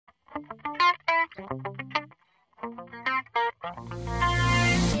Hi,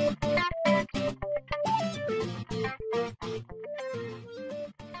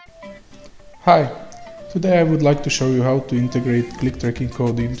 today I would like to show you how to integrate click tracking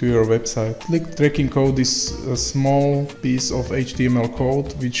code into your website. Click tracking code is a small piece of HTML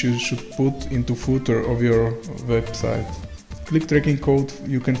code which you should put into footer of your website. Click tracking code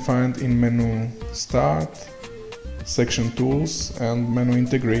you can find in menu Start, section Tools and menu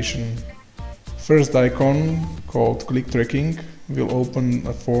Integration. First icon, called click tracking, will open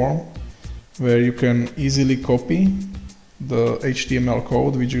a form where you can easily copy the HTML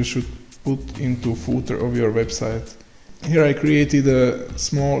code which you should put into footer of your website. Here I created a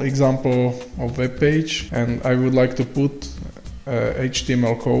small example of web page and I would like to put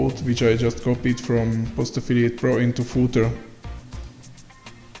HTML code which I just copied from Post Affiliate Pro into footer.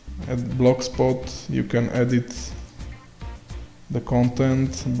 At Blogspot you can edit the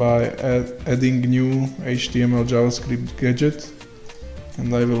content by adding new HTML JavaScript gadget,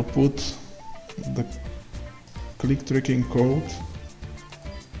 and I will put the click tracking code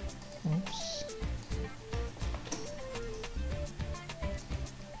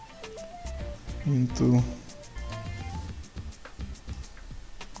into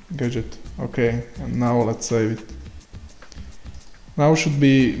gadget. Okay, and now let's save it. Now should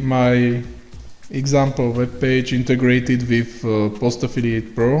be my example web page integrated with Post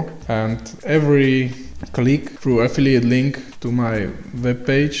Affiliate Pro, and every click through affiliate link to my web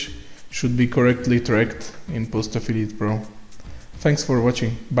page should be correctly tracked in Post Affiliate Pro. Thanks for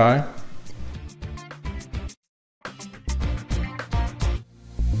watching. Bye.